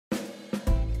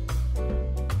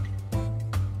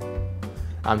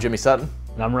I'm Jimmy Sutton.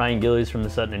 And I'm Ryan Gillies from the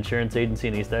Sutton Insurance Agency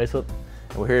in East Islip.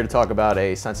 And we're here to talk about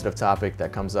a sensitive topic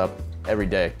that comes up every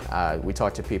day. We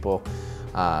talk to people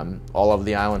all over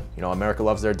the island. You know, America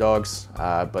loves their dogs,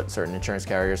 but certain insurance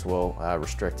carriers will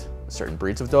restrict certain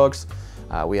breeds of dogs.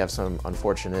 We have some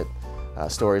unfortunate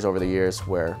stories over the years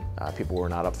where people were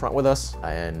not upfront with us,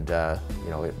 and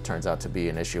you know, it turns out to be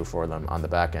an issue for them on the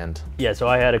back end. Yeah, so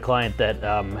I had a client that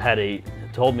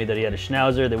told me that he had a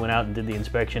Schnauzer. They went out and did the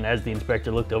inspection. As the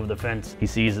inspector looked over the fence, he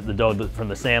sees the dog from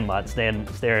the sandlot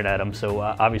staring at him. So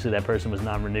obviously that person was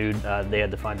non-renewed. They had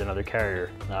to find another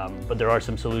carrier. But there are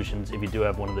some solutions if you do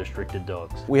have one of the restricted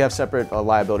dogs. We have separate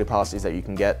liability policies that you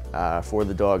can get for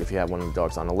the dog if you have one of the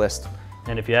dogs on the list.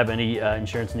 And if you have any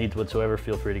insurance needs whatsoever,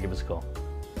 feel free to give us a call.